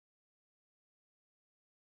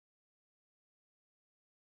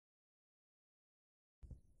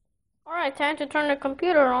Alright, time to turn the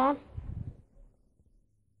computer on.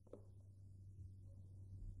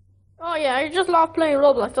 Oh yeah, I just love playing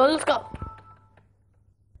Roblox, so let's go.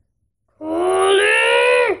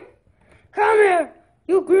 Cody! Come here!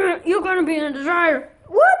 You're gonna be in the dryer.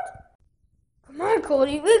 What? Come on,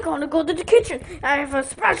 Cody, we're gonna go to the kitchen. I have a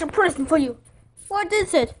special present for you. What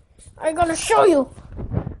is it? I'm gonna show you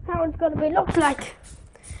how it's gonna be looks like.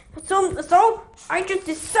 So I just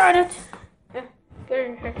decided. Get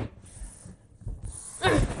in here.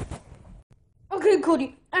 Okay,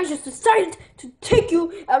 Cody, I just decided to take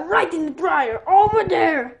you right in the dryer over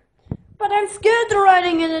there. But I'm scared of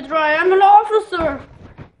riding in the dryer. I'm an officer.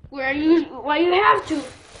 Why you have to?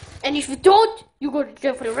 And if you don't, you go to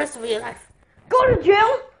jail for the rest of your life. Go to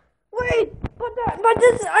jail? Wait, but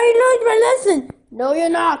this I learned my lesson. No, you're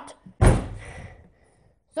not.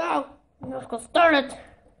 So let's go start it.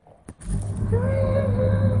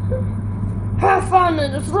 Have fun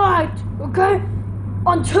in this ride, okay?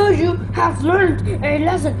 Until you have learned a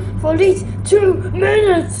lesson for at least 2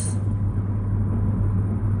 minutes.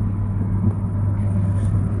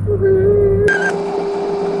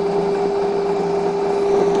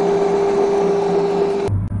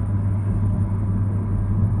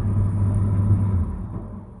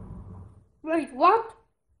 Wait, what?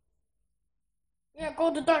 Yeah,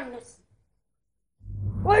 go to darkness.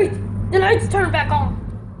 Wait, the lights turn back on.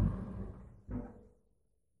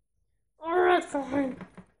 Alright, fine.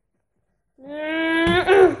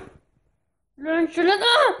 No!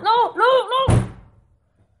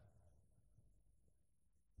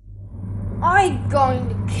 I'm going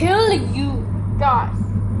to kill you guys.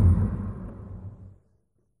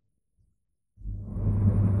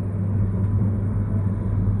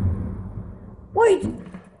 Wait!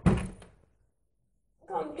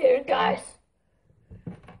 Come here, guys.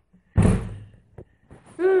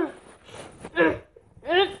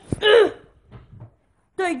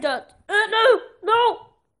 Take that. No!